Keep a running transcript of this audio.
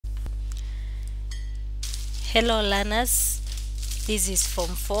Hello learners, this is Form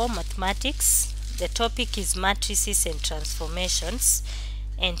 4 Mathematics. The topic is matrices and transformations,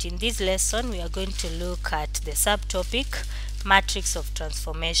 and in this lesson we are going to look at the subtopic matrix of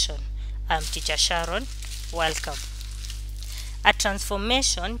transformation. I'm Teacher Sharon. Welcome. A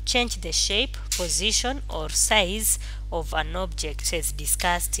transformation changes the shape, position or size of an object as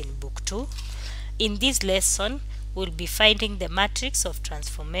discussed in Book 2. In this lesson, we'll be finding the matrix of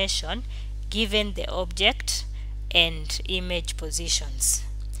transformation given the object and image positions.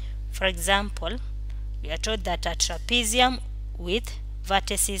 For example, we are told that a trapezium with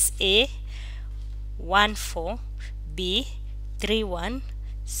vertices A 1 4, B 3 1,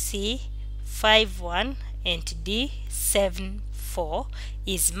 C 5 1 and D 7 4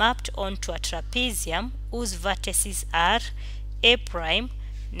 is mapped onto a trapezium whose vertices are A prime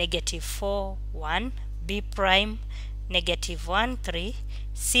negative 4 1, B prime negative 1 3,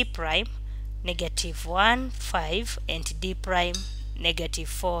 C prime negative 1 5 and D prime negative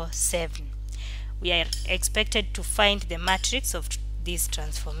 4 7. We are expected to find the matrix of this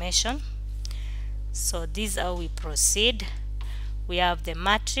transformation. So this is how we proceed. We have the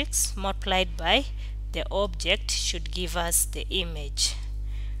matrix multiplied by the object should give us the image.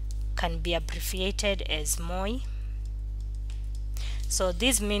 Can be abbreviated as MOI. So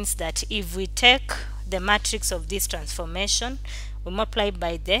this means that if we take the matrix of this transformation, we multiply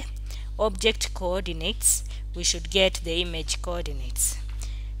by the object coordinates, we should get the image coordinates.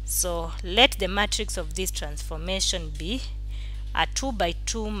 So let the matrix of this transformation be a 2 by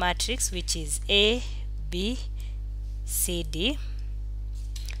 2 matrix, which is A, B, C, D.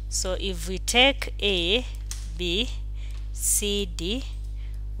 So if we take A, B, C, D,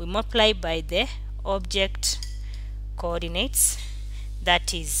 we multiply by the object coordinates,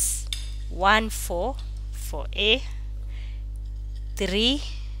 that is 1 4 for A, 3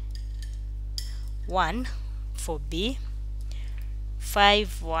 1 for B,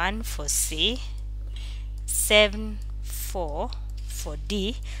 5 1 for C, 7 4 for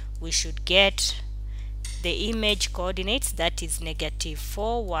D. We should get the image coordinates, that is negative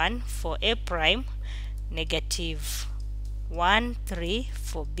 4 1 for A prime, negative 1 3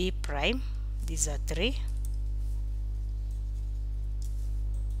 for B prime. These are 3.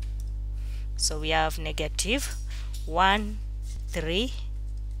 So we have negative 1 3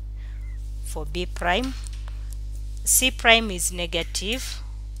 for B prime. C prime is negative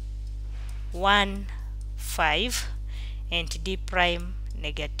 1 5 and D prime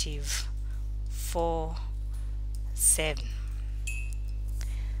negative 4 7.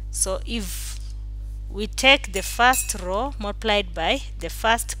 So if we take the first row multiplied by the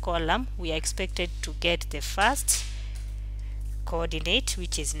first column, we are expected to get the first coordinate,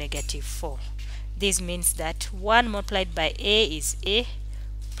 which is negative 4. This means that 1 multiplied by A is A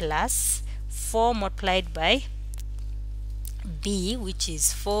plus 4 multiplied by B, which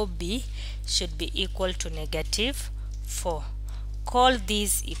is 4B, should be equal to negative 4. Call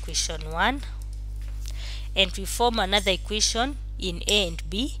this equation 1, and we form another equation in A and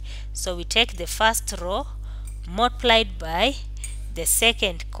B. So we take the first row multiplied by the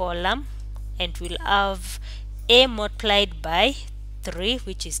second column, and we'll have A multiplied by 3,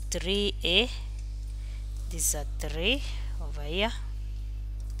 which is 3A. These are 3 over here.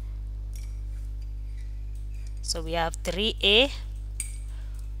 So we have 3A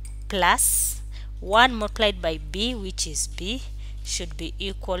plus 1 multiplied by B, which is B, should be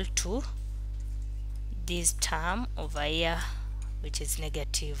equal to this term over here, which is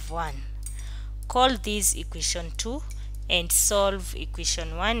negative 1. Call this equation 2 and solve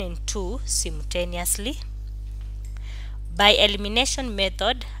equation 1 and 2 simultaneously. By elimination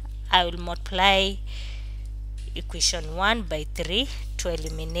method, I will multiply equation 1 by 3 to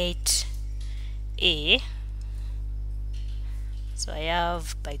eliminate A. So I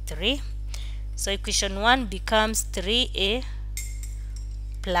have by 3. So equation 1 becomes 3A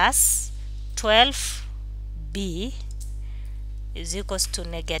plus 12B is equals to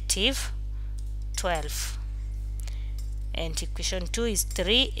negative 12. And equation 2 is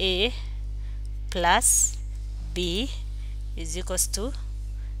 3A plus B is equals to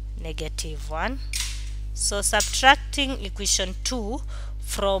negative 1. So subtracting equation 2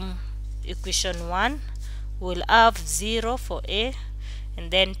 from equation 1, we'll have 0 for A, and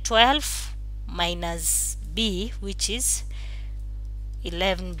then 12 minus B, which is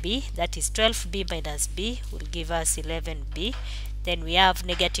 11B, that is 12B minus B will give us 11B. Then we have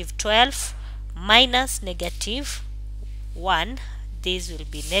negative 12 minus negative 1, this will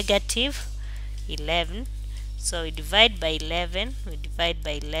be negative 11. So we divide by 11,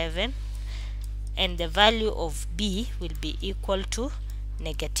 and the value of B will be equal to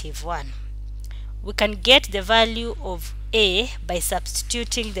negative 1. we can get the value of A by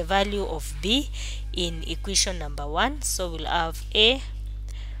substituting the value of B in equation number 1. So we'll have A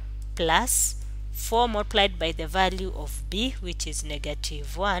plus 4 multiplied by the value of B, which is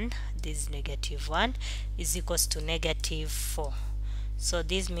 -1, this is -1, is equals to -4. So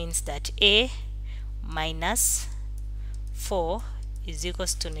this means that A minus 4 is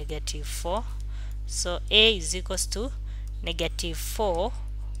equals to -4. So A is equals to -4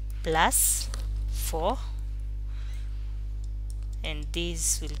 plus 4, and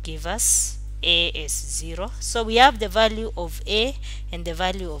this will give us A is 0. So we have the value of A and the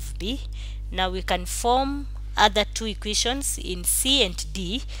value of B. Now we can form other two equations in C and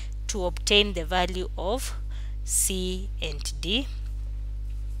D to obtain the value of C and D.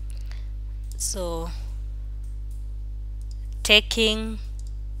 So taking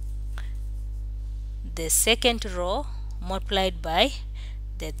the second row multiplied by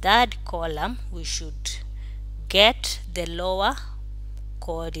the third column, we should get the lower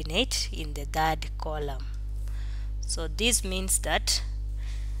coordinate in the third column. So this means that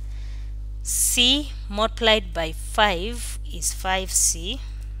C multiplied by 5 is 5C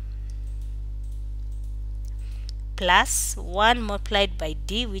plus 1 multiplied by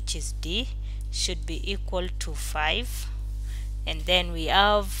D, which is D, should be equal to 5. And then we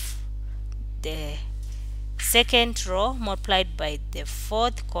have the second row multiplied by the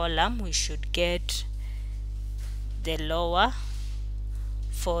fourth column, we should get the lower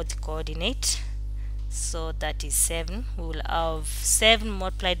fourth coordinate, so that is 7. We will have 7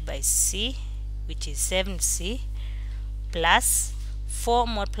 multiplied by C, which is 7C, plus 4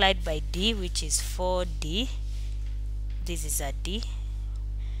 multiplied by D, which is 4D, this is a D,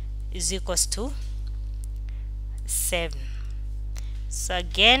 is equals to 7. So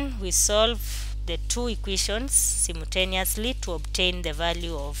again we solve the two equations simultaneously to obtain the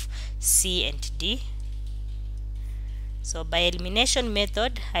value of C and D. So by elimination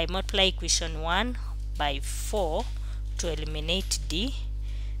method, I multiply equation 1 by 4 to eliminate D.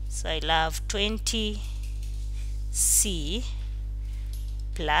 So I'll have 20C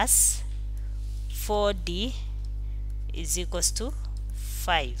plus 4D is equals to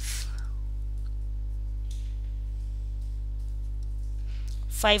 5.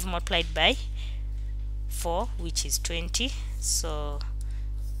 5 multiplied by 4, which is 20. So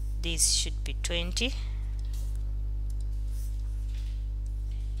this should be 20.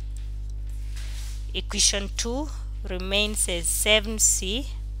 Equation 2 remains as 7C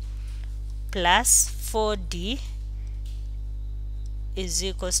plus 4D is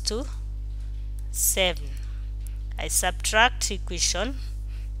equals to 7. I subtract equation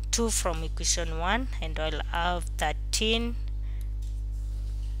 2 from equation 1 and I'll have 13.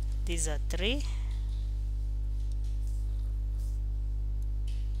 These are 3.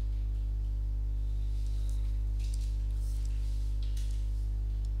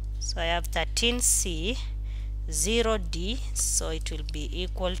 So I have 13C, 0D, so it will be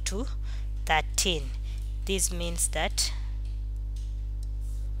equal to 13. This means that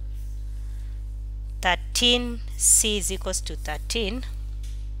 13C is equals to 13.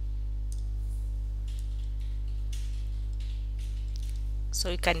 So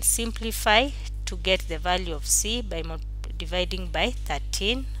you can simplify to get the value of C by dividing by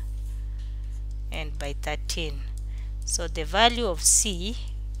 13 and by 13. So the value of C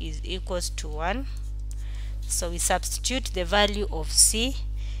is equals to 1. So we substitute the value of C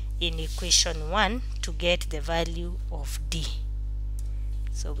in equation 1 to get the value of D.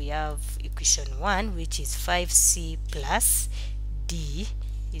 So we have equation 1, which is 5C plus D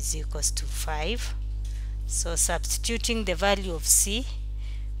is equals to 5. So substituting the value of C,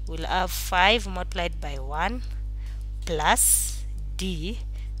 we'll have 5 multiplied by 1 plus D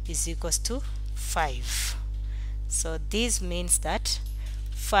is equals to 5. So this means that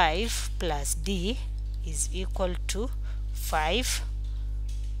 5 plus D is equal to 5.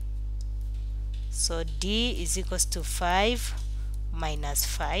 So D is equals to 5 minus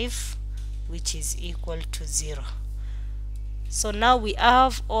 5, which is equal to 0. So now we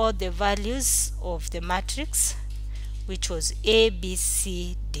have all the values of the matrix, which was A, B,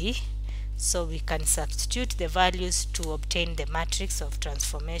 C, D. So we can substitute the values to obtain the matrix of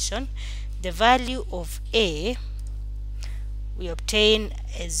transformation. The value of A we obtain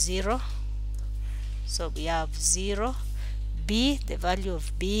as 0. So we have 0. B, the value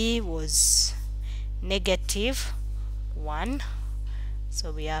of B was -1.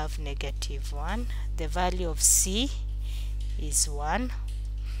 So we have -1. The value of C is 1.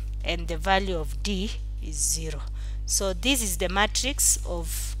 And the value of D is 0. So this is the matrix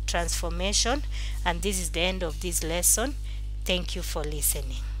of transformation, and this is the end of this lesson. Thank you for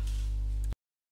listening.